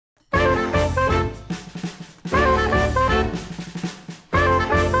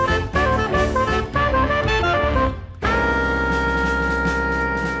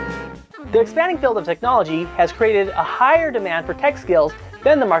The expanding field of technology has created a higher demand for tech skills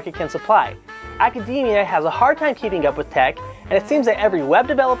than the market can supply. Academia has a hard time keeping up with tech, and it seems that every web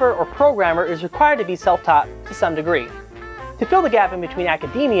developer or programmer is required to be self-taught to some degree. To fill the gap in between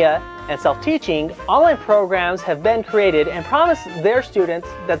academia and self-teaching, online programs have been created and promise their students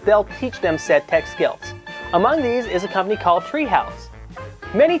that they'll teach them said tech skills. Among these is a company called Treehouse.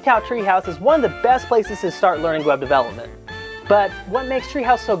 Many tout Treehouse is one of the best places to start learning web development. But what makes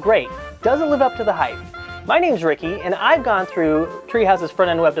Treehouse so great? Does it live up to the hype? My name's Ricky, and I've gone through Treehouse's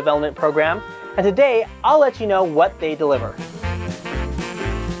front-end web development program, and today I'll let you know what they deliver.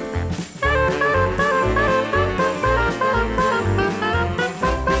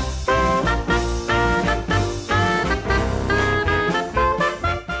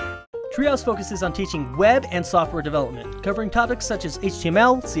 Treehouse focuses on teaching web and software development, covering topics such as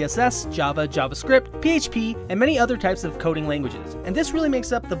HTML, CSS, Java, JavaScript, PHP, and many other types of coding languages. And this really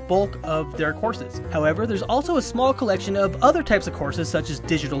makes up the bulk of their courses. However, there's also a small collection of other types of courses such as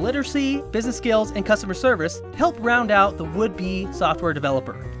digital literacy, business skills, and customer service to help round out the would-be software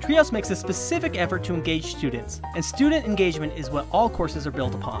developer. Treehouse makes a specific effort to engage students, and student engagement is what all courses are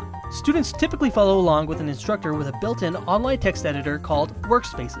built upon. Students typically follow along with an instructor with a built-in online text editor called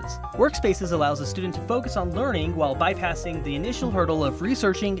Workspaces. Workspaces allows a student to focus on learning while bypassing the initial hurdle of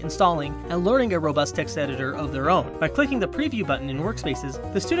researching, installing, and learning a robust text editor of their own. By clicking the preview button in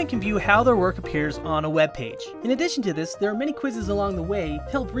Workspaces, the student can view how their work appears on a web page. In addition to this, there are many quizzes along the way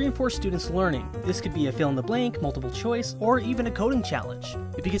to help reinforce students' learning. This could be a fill-in-the-blank, multiple choice, or even a coding challenge.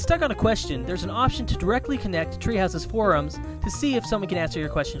 If you get stuck on a question, there's an option to directly connect to Treehouse's forums to see if someone can answer your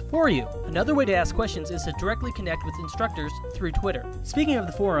question for you. Another way to ask questions is to directly connect with instructors through Twitter. Speaking of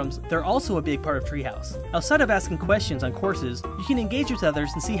the forums, they're also a big part of Treehouse. Outside of asking questions on courses, you can engage with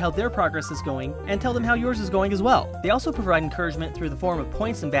others and see how their progress is going and tell them how yours is going as well. They also provide encouragement through the form of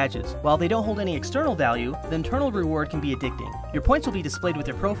points and badges. While they don't hold any external value, the internal reward can be addicting. Your points will be displayed with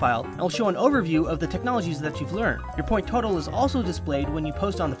your profile and will show an overview of the technologies that you've learned. Your point total is also displayed when you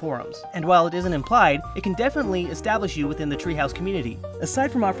post on the forums. And while it isn't implied, it can definitely establish you within the Treehouse community.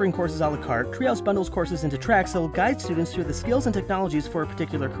 Aside from offering courses a la carte, Treehouse bundles courses into tracks that will guide students through the skills and technologies for a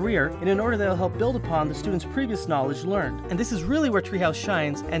particular career in order that will help build upon the student's previous knowledge learned. And this is really where Treehouse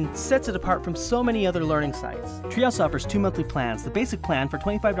shines and sets it apart from so many other learning sites. Treehouse offers 2 monthly plans. The basic plan for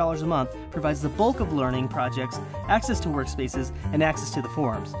 $25 a month provides the bulk of learning projects, access to workspaces, and access to the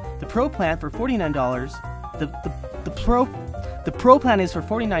forums. The Pro plan for $49, the Pro plan is for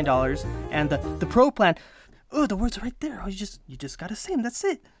 $49, and the Pro plan, oh, the words are right there. Oh, you just gotta say them, that's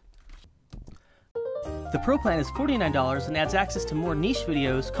it. The Pro plan is $49 and adds access to more niche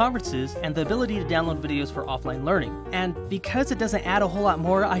videos, conferences, and the ability to download videos for offline learning. And because it doesn't add a whole lot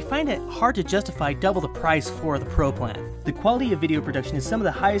more, I find it hard to justify double the price for the Pro plan. The quality of video production is some of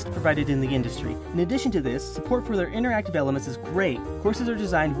the highest provided in the industry. In addition to this, support for their interactive elements is great. Courses are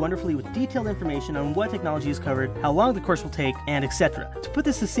designed wonderfully with detailed information on what technology is covered, how long the course will take, and etc. To put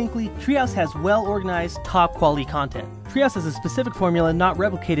this succinctly, Treehouse has well-organized, top-quality content. Treehouse has a specific formula not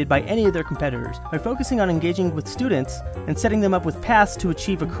replicated by any of their competitors. By focusing on engaging with students and setting them up with paths to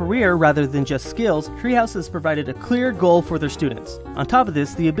achieve a career rather than just skills, Treehouse has provided a clear goal for their students. On top of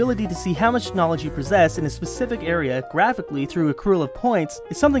this, the ability to see how much knowledge you possess in a specific area graphically through accrual of points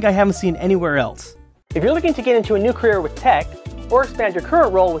is something I haven't seen anywhere else. If you're looking to get into a new career with tech, or expand your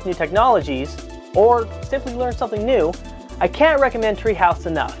current role with new technologies, or simply learn something new, I can't recommend Treehouse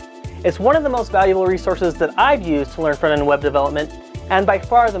enough. It's one of the most valuable resources that I've used to learn front-end web development, and by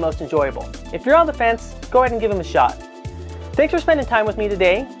far the most enjoyable. If you're on the fence, go ahead and give them a shot. Thanks for spending time with me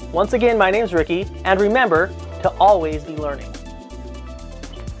today. Once again, my name's Ricky, and remember to always be learning.